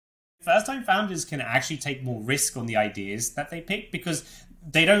First-time founders can actually take more risk on the ideas that they pick because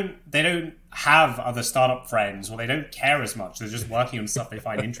they don't have other startup friends, or they don't care as much. They're just working on stuff they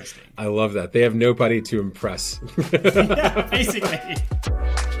find interesting. I love that. They have nobody to impress. Yeah, basically.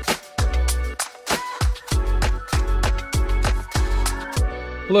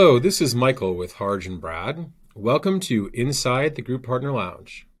 Hello, this is Michael with Harj and Brad. Welcome to Inside the Group Partner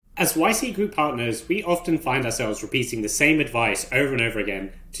Lounge. As YC Group partners, we often find ourselves repeating the same advice over and over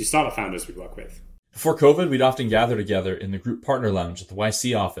again to startup founders we work with. Before COVID, we'd often gather together in the Group Partner Lounge at the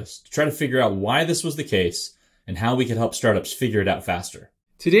YC office to try to figure out why this was the case and how we could help startups figure it out faster.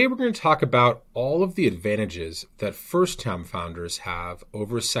 Today, we're going to talk about all of the advantages that first-time founders have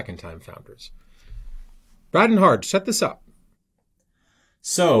over second-time founders. Brad and Harj, set this up.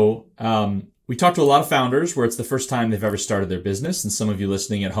 So, we talked to a lot of founders where it's the first time they've ever started their business. And some of you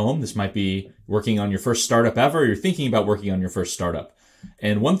listening at home, this might be working on your first startup ever. Or you're thinking about working on your first startup.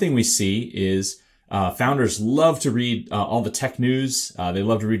 And one thing we see is founders love to read all the tech news. They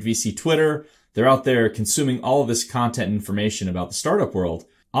love to read VC Twitter. They're out there consuming all of this content and information about the startup world.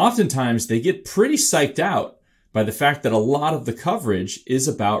 Oftentimes, they get pretty psyched out by the fact that a lot of the coverage is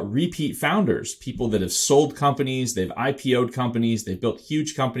about repeat founders, people that have sold companies, they've IPO'd companies, they've built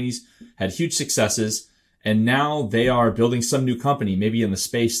huge companies, had huge successes, and now they are building some new company, maybe in the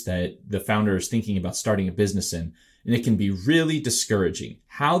space that the founder is thinking about starting a business in. And it can be really discouraging.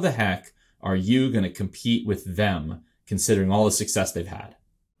 How the heck are you going to compete with them, considering all the success they've had?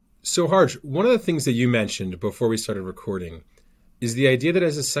 So, Harj, one of the things that you mentioned before we started recording is the idea that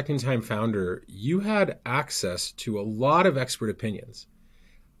as a second-time founder, you had access to a lot of expert opinions.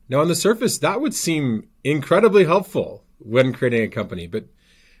 Now, on the surface, that would seem incredibly helpful when creating a company. But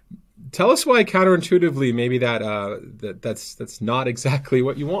tell us why counterintuitively maybe that's not exactly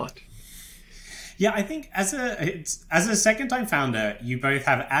what you want. Yeah, I think as a second-time founder, you both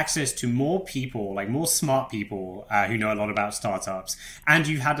have access to more people, like more smart people who know a lot about startups, and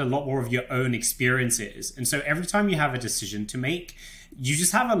you've had a lot more of your own experiences. And so every time you have a decision to make, you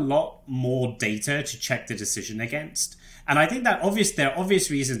just have a lot more data to check the decision against. And I think that there are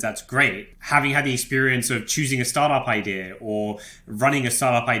obvious reasons that's great. Having had the experience of choosing a startup idea or running a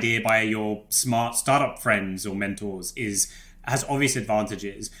startup idea by your smart startup friends or mentors has obvious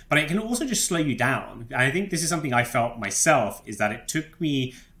advantages, but it can also just slow you down. And I think this is something I felt myself, is that it took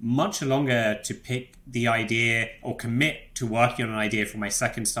me much longer to pick the idea or commit to working on an idea for my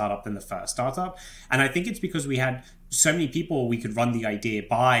second startup than the first startup. And I think it's because we had so many people we could run the idea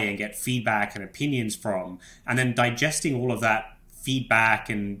by and get feedback and opinions from, and then digesting all of that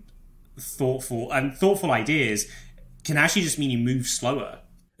feedback and thoughtful ideas can actually just mean you move slower.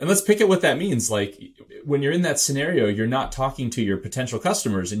 And let's pick at what that means. Like when you're in that scenario, you're not talking to your potential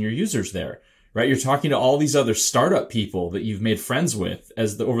customers and your users there, right? You're talking to all these other startup people that you've made friends with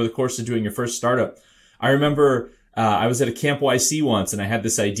over the course of doing your first startup. I remember I was at a Camp YC once and I had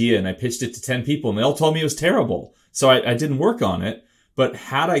this idea and I pitched it to 10 people and they all told me it was terrible. So I didn't work on it. But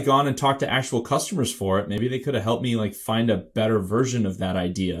had I gone and talked to actual customers for it, maybe they could have helped me find a better version of that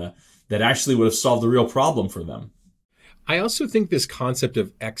idea that actually would have solved the real problem for them. I also think this concept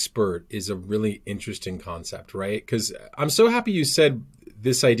of expert is a really interesting concept, right? Because I'm so happy you said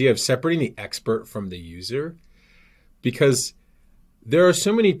this idea of separating the expert from the user, because there are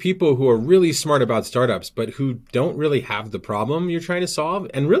so many people who are really smart about startups, but who don't really have the problem you're trying to solve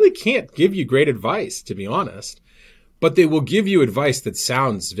and really can't give you great advice, to be honest. But they will give you advice that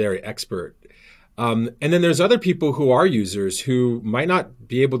sounds very expert. And then there's other people who are users who might not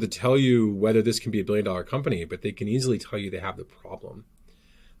be able to tell you whether this can be a billion-dollar company, but they can easily tell you they have the problem.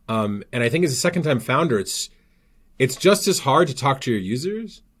 And I think as a second-time founder, it's just as hard to talk to your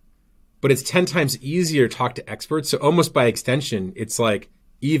users, but it's 10 times easier to talk to experts. So almost by extension, it's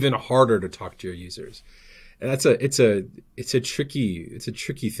even harder to talk to your users. And it's a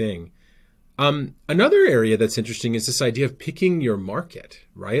tricky thing. Another area that's interesting is this idea of picking your market,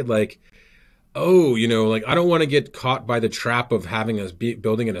 right? I don't want to get caught by the trap of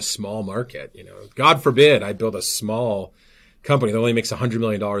building in a small market. God forbid I build a small company that only makes $100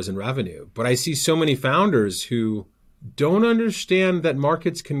 million in revenue. But I see so many founders who don't understand that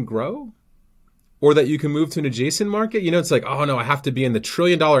markets can grow or that you can move to an adjacent market. It's oh no, I have to be in the $1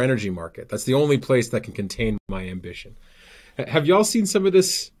 trillion energy market. That's the only place that can contain my ambition. Have y'all seen some of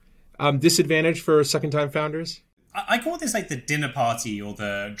this disadvantage for second-time founders? I call this the dinner party or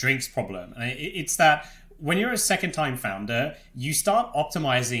the drinks problem. And it's that when you're a second-time founder, you start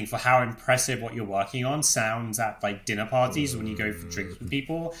optimizing for how impressive what you're working on sounds at dinner parties when you go for drinks with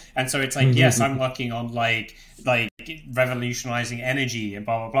people. And so it's yes, I'm working on like revolutionizing energy and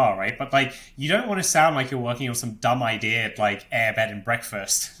blah blah blah, right? But like you don't want to sound like you're working on some dumb idea like air, bed, and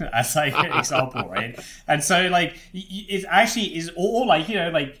breakfast as like an example, right? And so like it actually is all like, you know,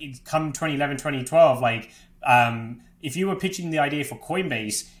 like come 2011, 2012, like if you were pitching the idea for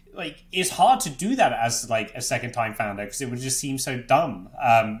Coinbase, like it's hard to do that as like a second time founder because it would just seem so dumb.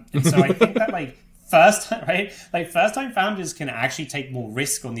 And so I think that like first time founders can actually take more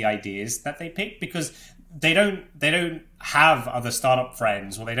risk on the ideas that they pick because they don't have other startup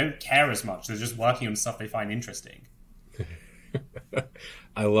friends or they don't care as much. They're just working on stuff they find interesting.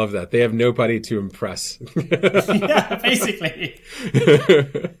 I love that. They have nobody to impress. Yeah, basically.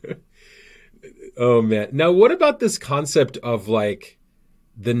 Oh man. Now what about this concept of like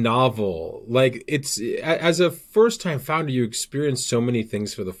the novel? Like it's, as a first time founder, you experience so many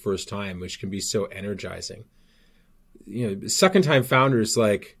things for the first time, which can be so energizing. You know, second time founders,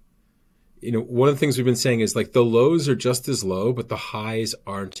 like, you know, one of the things we've been saying is like the lows are just as low, but the highs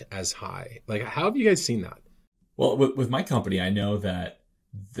aren't as high. Like, how have you guys seen that? Well, with my company, I know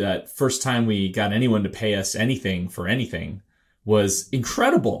that first time we got anyone to pay us anything for anything was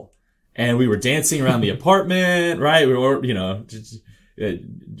incredible. And we were dancing around the apartment, right? We were, you know,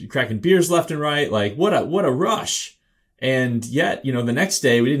 cracking beers left and right. Like what a rush. And yet, you know, the next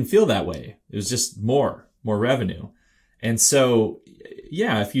day we didn't feel that way. It was just more revenue. And so,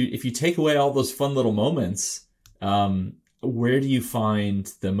 yeah, if you take away all those fun little moments, where do you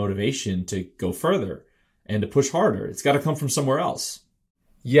find the motivation to go further and to push harder? It's got to come from somewhere else.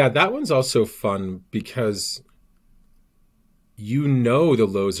 Yeah, that one's also fun because you know the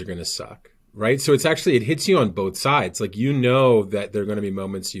lows are going to suck, right? So it's actually, it hits you on both sides. Like, you know that there are going to be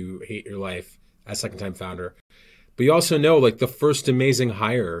moments you hate your life as second time founder, but you also know like the first amazing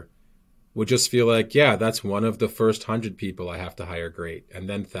hire would just feel like, yeah, that's one of the first 100 people I have to hire. Great. And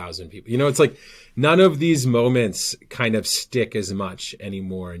then 1,000 people, you know, it's like none of these moments kind of stick as much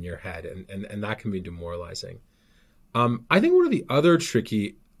anymore in your head. And that can be demoralizing. I think one of the other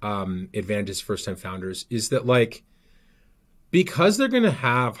tricky advantages first time founders is that like, because they're going to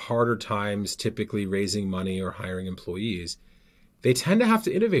have harder times typically raising money or hiring employees, they tend to have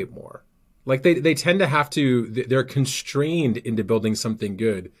to innovate more. Like they tend to have to, they're constrained into building something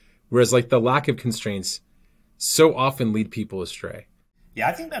good. Whereas like the lack of constraints so often lead people astray. Yeah,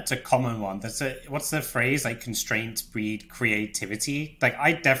 I think that's a common one. What's the phrase? Like constraints breed creativity. Like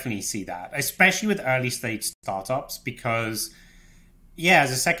I definitely see that, especially with early stage startups, because yeah,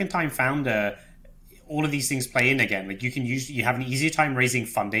 as a second time founder, all of these things play in again. Like you have an easier time raising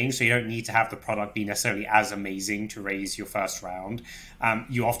funding, so you don't need to have the product be necessarily as amazing to raise your first round.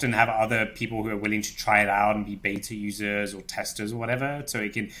 You often have other people who are willing to try it out and be beta users or testers or whatever. So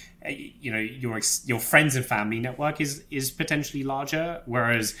it can, you know, your friends and family network is potentially larger.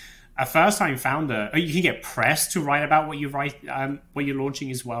 Whereas a first time founder, you can get pressed to write about what you're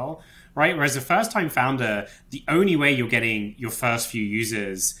launching as well, right? Whereas a first time founder, the only way you're getting your first few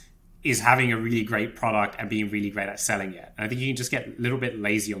users is having a really great product and being really great at selling it. And I think you can just get a little bit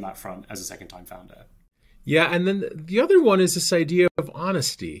lazy on that front as a second time founder. Yeah. And then the other one is this idea of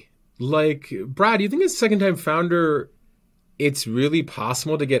honesty. Like, Brad, do you think as a second time founder, it's really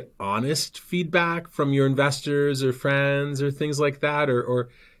possible to get honest feedback from your investors or friends or things like that? Or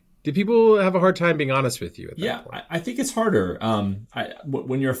do people have a hard time being honest with you at that point? I think it's harder.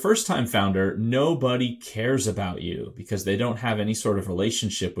 When you're a first-time founder, nobody cares about you because they don't have any sort of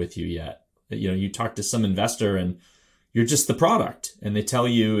relationship with you yet. You know, you talk to some investor and you're just the product, and they tell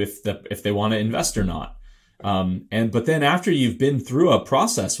you if they want to invest or not. But then after you've been through a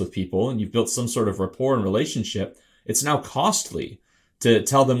process with people and you've built some sort of rapport and relationship, it's now costly to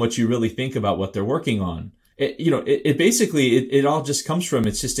tell them what you really think about what they're working on. It basically all just comes from,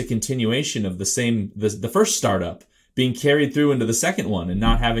 it's just a continuation of the first startup being carried through into the second one and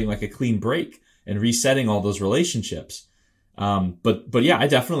not having like a clean break and resetting all those relationships. But yeah, I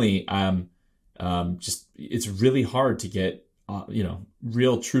definitely, it's really hard to get,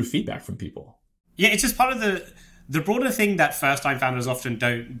 real true feedback from people. Yeah. It's just part of the broader thing that first time founders often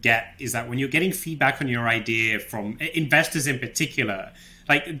don't get is that when you're getting feedback on your idea from investors in particular,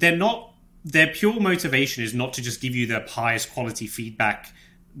 like their pure motivation is not to just give you the highest quality feedback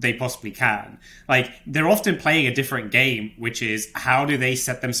they possibly can. Like they're often playing a different game, which is how do they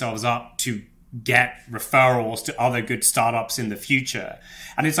set themselves up to get referrals to other good startups in the future.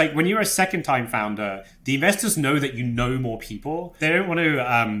 And it's like when you're a second time founder, the investors know that you know more people. They don't want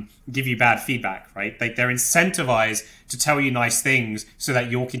to give you bad feedback, right? Like they're incentivized to tell you nice things so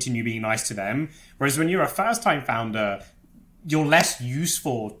that you'll continue being nice to them. Whereas when you're a first time founder, you're less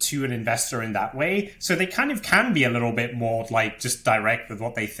useful to an investor in that way. So they kind of can be a little bit more like just direct with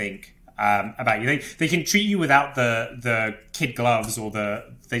what they think. about you. They can treat you without the kid gloves or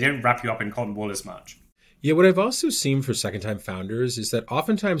they don't wrap you up in cotton wool as much. Yeah, what I've also seen for second-time founders is that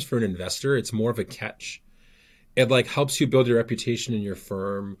oftentimes for an investor, it's more of a catch. It like helps you build your reputation in your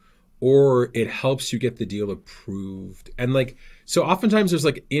firm, or it helps you get the deal approved. And like, so oftentimes there's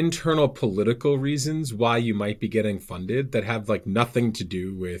like internal political reasons why you might be getting funded that have like nothing to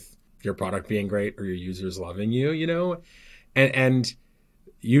do with your product being great or your users loving you, you know? And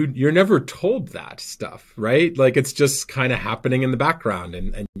you're never told that stuff, right? Like it's just kind of happening in the background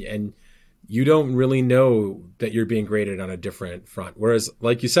and you don't really know that you're being graded on a different front. Whereas,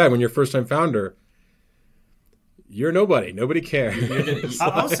 like you said, when you're a first-time founder, you're nobody. Nobody cares.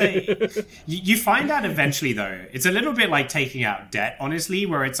 I'll say you find out eventually, though. It's a little bit like taking out debt, honestly,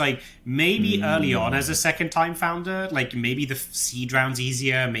 where it's like maybe early on as a second-time founder, like maybe the seed round's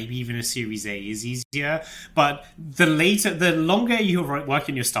easier, maybe even a Series A is easier. But the longer you work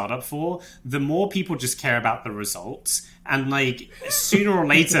in your startup for, the more people just care about the results. And like sooner or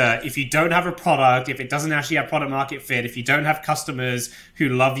later, if you don't have a product, if it doesn't actually have product market fit, if you don't have customers who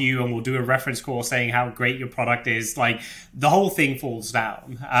love you and will do a reference call saying how great your product is, like the whole thing falls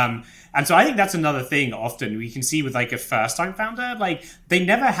down. And so I think that's another thing often we can see with like a first time founder, like they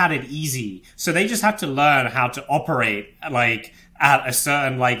never had it easy. So they just had to learn how to operate like at a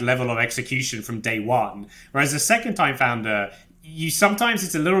certain like level of execution from day one. Whereas a second time founder, sometimes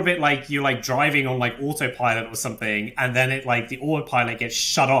it's a little bit like you're like driving on like autopilot or something, and then it like the autopilot gets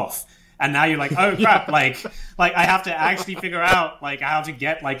shut off, and now you're like, oh crap, like I have to actually figure out like how to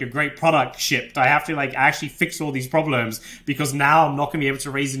get like a great product shipped. I have to like actually fix all these problems because now I'm not gonna be able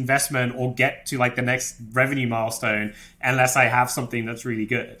to raise investment or get to like the next revenue milestone unless I have something that's really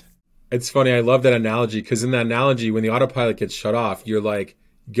good. It's funny, I love that analogy, because in that analogy, when the autopilot gets shut off, you're like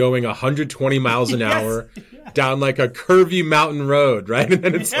going 120 miles an hour down like a curvy mountain road, right? And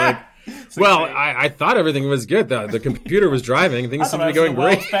then it's like, well, I thought everything was good. The computer was driving. Things seemed to be going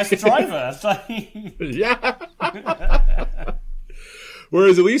great. Best driver. Yeah.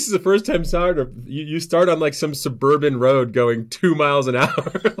 Whereas at least as a first-time starter, you start on like some suburban road going 2 miles an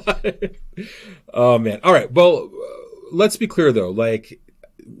hour. Oh, man. All right. Well, let's be clear, though. Like,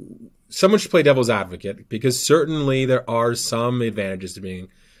 someone should play devil's advocate, because certainly there are some advantages to being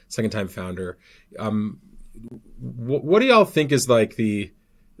second-time founder. What do y'all think is like the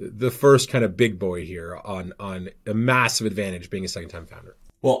first kind of big boy here on a massive advantage being a second-time founder?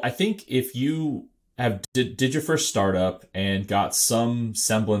 Well, I think if you did your first startup and got some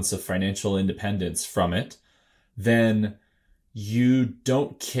semblance of financial independence from it, then you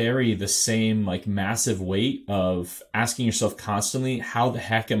don't carry the same like massive weight of asking yourself constantly, how the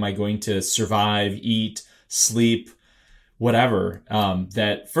heck am I going to survive, eat, sleep, whatever,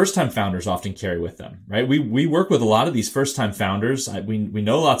 that first-time founders often carry with them, right? We work with a lot of these first-time founders. We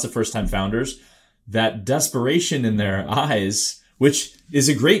know lots of first-time founders. That desperation in their eyes, which is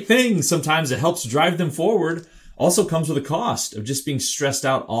a great thing, sometimes it helps drive them forward, also comes with a cost of just being stressed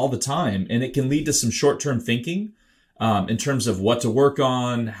out all the time. And it can lead to some short-term thinking in terms of what to work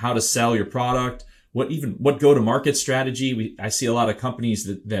on, how to sell your product, what go-to-market strategy. I see a lot of companies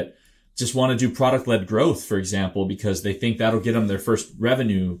that just want to do product-led growth, for example, because they think that'll get them their first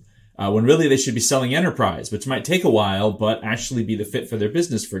revenue, when really they should be selling enterprise, which might take a while, but actually be the fit for their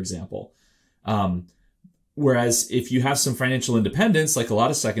business, for example. Whereas if you have some financial independence, like a lot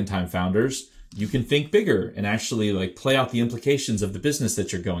of second-time founders, you can think bigger and actually like play out the implications of the business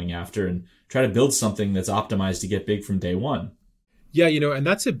that you're going after and try to build something that's optimized to get big from day one. Yeah, and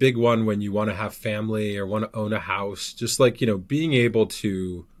that's a big one when you want to have family or want to own a house. Just like, being able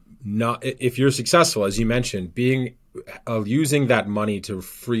to not, if you're successful, as you mentioned, using that money to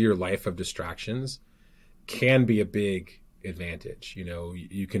free your life of distractions can be a big advantage.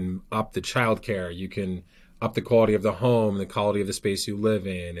 You can up the childcare, you can up the quality of the home, the quality of the space you live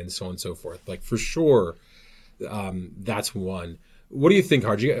in, and so on and so forth. Like for sure, that's one. What do you think,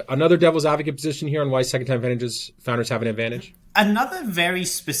 Harji? Another devil's advocate position here on why second-time founders have an advantage? Another very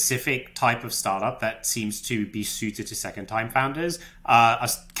specific type of startup that seems to be suited to second-time founders are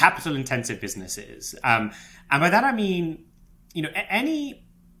capital-intensive businesses. And by that I mean, any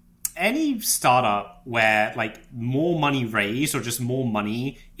startup where like more money raised or just more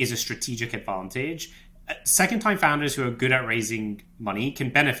money is a strategic advantage, second-time founders who are good at raising money can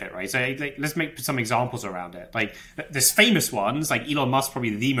benefit, right? So like, let's make some examples around it. Like there's famous ones, like Elon Musk,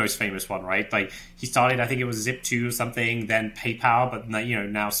 probably the most famous one, right? Like he started, I think it was Zip2 or something, then PayPal, but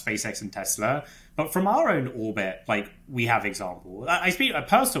now SpaceX and Tesla. But from our own orbit, like we have examples. I speak a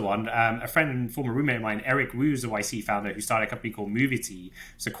personal one. A friend and former roommate of mine, Eric Wu, is a YC founder who started a company called Movity.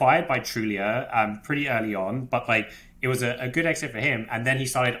 It's acquired by Trulia pretty early on, but like it was a good exit for him. And then he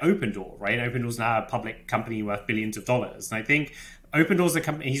started Opendoor, right? Opendoor's now a public company worth billions of dollars. And I think Opendoor's a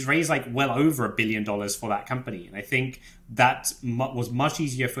company, he's raised like well over $1 billion for that company. And I think that was much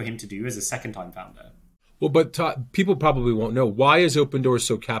easier for him to do as a second-time founder. Well, but people probably won't know. Why is Opendoor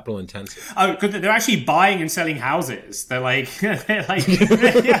so capital intensive? Oh, because they're actually buying and selling houses. They're like, couldn't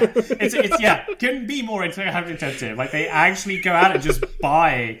be more capital intensive. Like they actually go out and just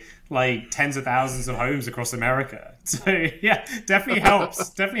buy like tens of thousands of homes across America. So yeah, definitely helps.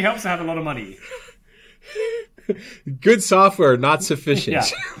 Definitely helps to have a lot of money. Good software, not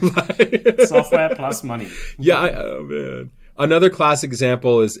sufficient. Yeah. Software plus money. Yeah. Oh man. Another classic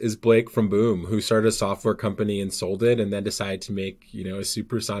example is Blake from Boom, who started a software company and sold it, and then decided to make a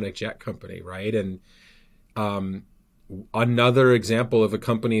supersonic jet company, right? And another example of a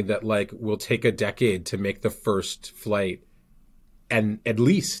company that like will take a decade to make the first flight, and at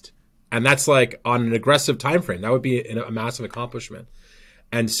least, and that's like on an aggressive time frame. That would be a massive accomplishment.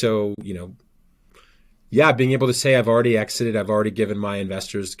 And so yeah, being able to say I've already exited, I've already given my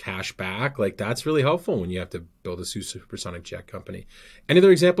investors cash back, like that's really helpful when you have to build a supersonic jet company. Any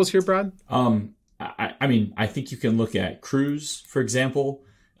other examples here, Brad? I mean, I think you can look at Cruise, for example,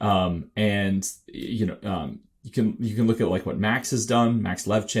 and you can look at like what Max has done, Max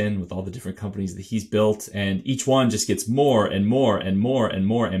Levchin, with all the different companies that he's built, and each one just gets more and more and more and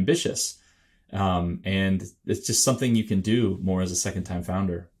more ambitious, and it's just something you can do more as a second-time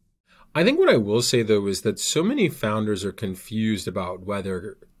founder. I think what I will say, though, is that so many founders are confused about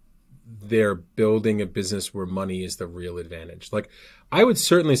whether they're building a business where money is the real advantage. Like, I would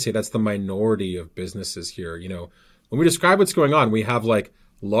certainly say that's the minority of businesses here. When we describe what's going on, we have like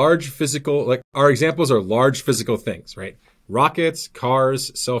large physical, like our examples are large physical things, right? Rockets,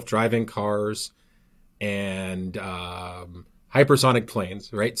 cars, self-driving cars, and hypersonic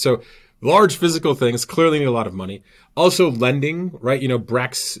planes, right? So large physical things clearly need a lot of money. Also lending, right?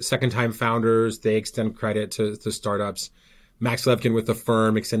 Brex, second-time founders, they extend credit to startups. Max Levchin with the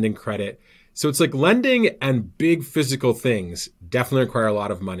firm extending credit. So it's like lending and big physical things definitely require a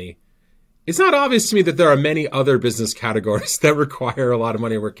lot of money. It's not obvious to me that there are many other business categories that require a lot of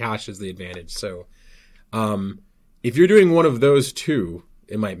money where cash is the advantage. So if you're doing one of those two,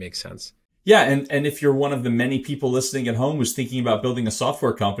 it might make sense. Yeah, and if you're one of the many people listening at home who's thinking about building a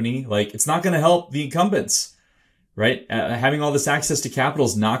software company, like it's not going to help the incumbents, right? Having all this access to capital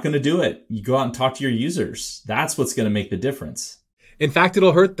is not going to do it. You go out and talk to your users. That's what's going to make the difference. In fact,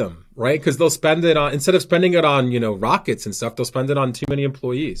 it'll hurt them, right? Because they'll spend it on, instead of spending it on, rockets and stuff, they'll spend it on too many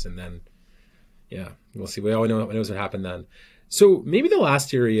employees. And then, yeah, we'll see. We all know what happened then. So maybe the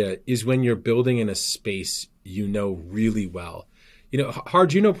last area is when you're building in a space really well.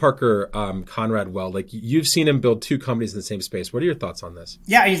 Harj, Parker Conrad well. Like you've seen him build two companies in the same space. What are your thoughts on this?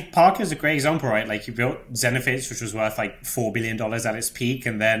 Yeah, Parker's a great example, right? Like he built Zenefits, which was worth like $4 billion at its peak,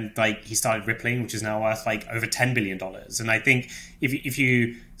 and then like he started Rippling, which is now worth like over $10 billion. And I think if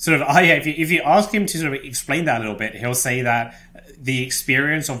you ask him to sort of explain that a little bit, he'll say that the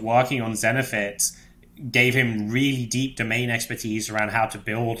experience of working on Zenefits gave him really deep domain expertise around how to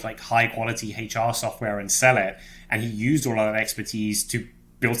build like high quality HR software and sell it. And he used all of that expertise to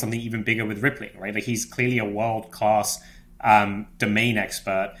build something even bigger with Rippling, right? Like he's clearly a world-class domain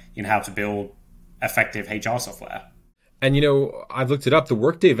expert in how to build effective HR software. And, I've looked it up. The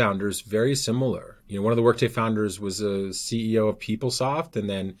Workday founders, very similar. One of the Workday founders was a CEO of PeopleSoft, and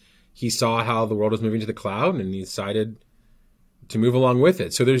then he saw how the world was moving to the cloud, and he decided to move along with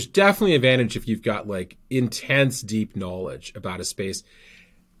it. So there's definitely advantage if you've got like intense, deep knowledge about a space.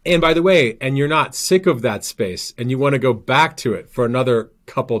 And by the way, and you're not sick of that space and you want to go back to it for another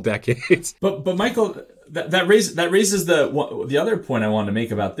couple decades. But Michael, that raises the other point I wanted to make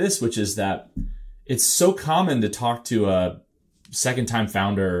about this, which is that it's so common to talk to a second-time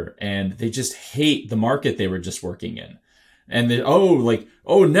founder and they just hate the market they were just working in. And they,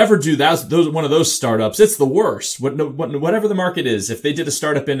 never do that. One of those startups. It's the worst. Whatever the market is, if they did a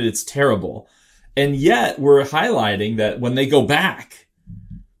startup in it, it's terrible. And yet we're highlighting that when they go back,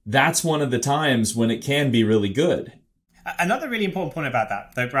 that's one of the times when it can be really good. Another really important point about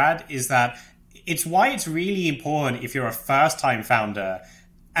that, though, Brad, is that it's why it's really important if you're a first-time founder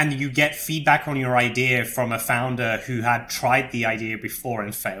and you get feedback on your idea from a founder who had tried the idea before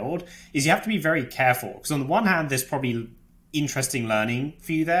and failed, is you have to be very careful. Because on the one hand, there's probably interesting learning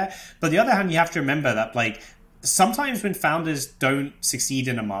for you there. But on the other hand, you have to remember that, like, sometimes when founders don't succeed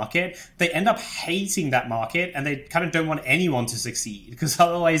in a market, they end up hating that market and they kind of don't want anyone to succeed because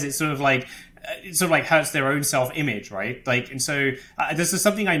otherwise it sort of like hurts their own self-image, right? Like, and so this is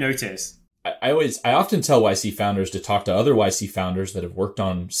something I notice. I often tell YC founders to talk to other YC founders that have worked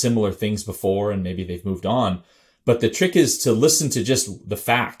on similar things before and maybe they've moved on. But the trick is to listen to just the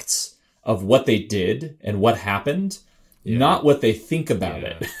facts of what they did and what happened, not what they think about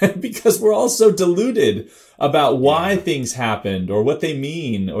it. Because we're all so deluded about why things happened or what they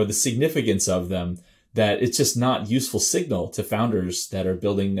mean or the significance of them that it's just not useful signal to founders that are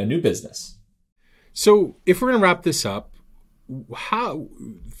building a new business. So if we're going to wrap this up, how,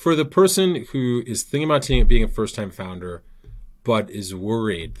 for the person who is thinking about being a first-time founder but is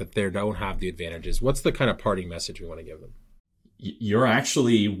worried that they don't have the advantages, what's the kind of parting message we want to give them? You're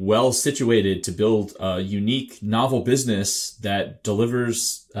actually well situated to build a unique, novel business that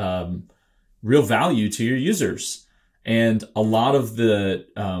delivers real value to your users. And a lot of the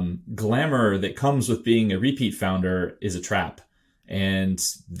glamour that comes with being a repeat founder is a trap. And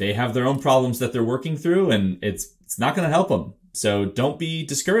they have their own problems that they're working through, and it's not going to help them. So don't be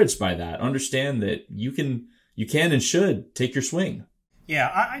discouraged by that. Understand that you can and should take your swing. Yeah,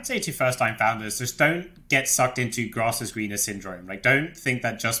 I'd say to first-time founders, just don't get sucked into grass is greener syndrome. Like, don't think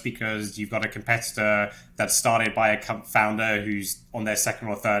that just because you've got a competitor that's started by a founder who's on their second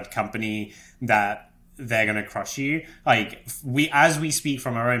or third company that they're going to crush you. Like, as we speak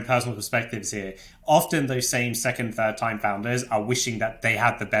from our own personal perspectives here, often those same second, third-time founders are wishing that they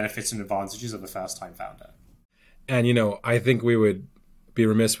had the benefits and advantages of a first-time founder. And, I think we would be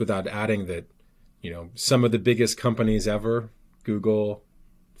remiss without adding that, some of the biggest companies ever, Google,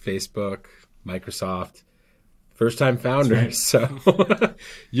 Facebook, Microsoft, first-time founders. Right. So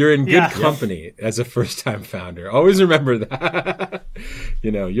you're in good company as a first-time founder. Always remember that.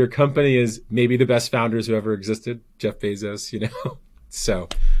 Your company is maybe the best founders who ever existed, Jeff Bezos, So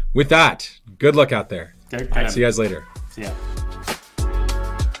with that, good luck out there. Go, see you guys later. See ya.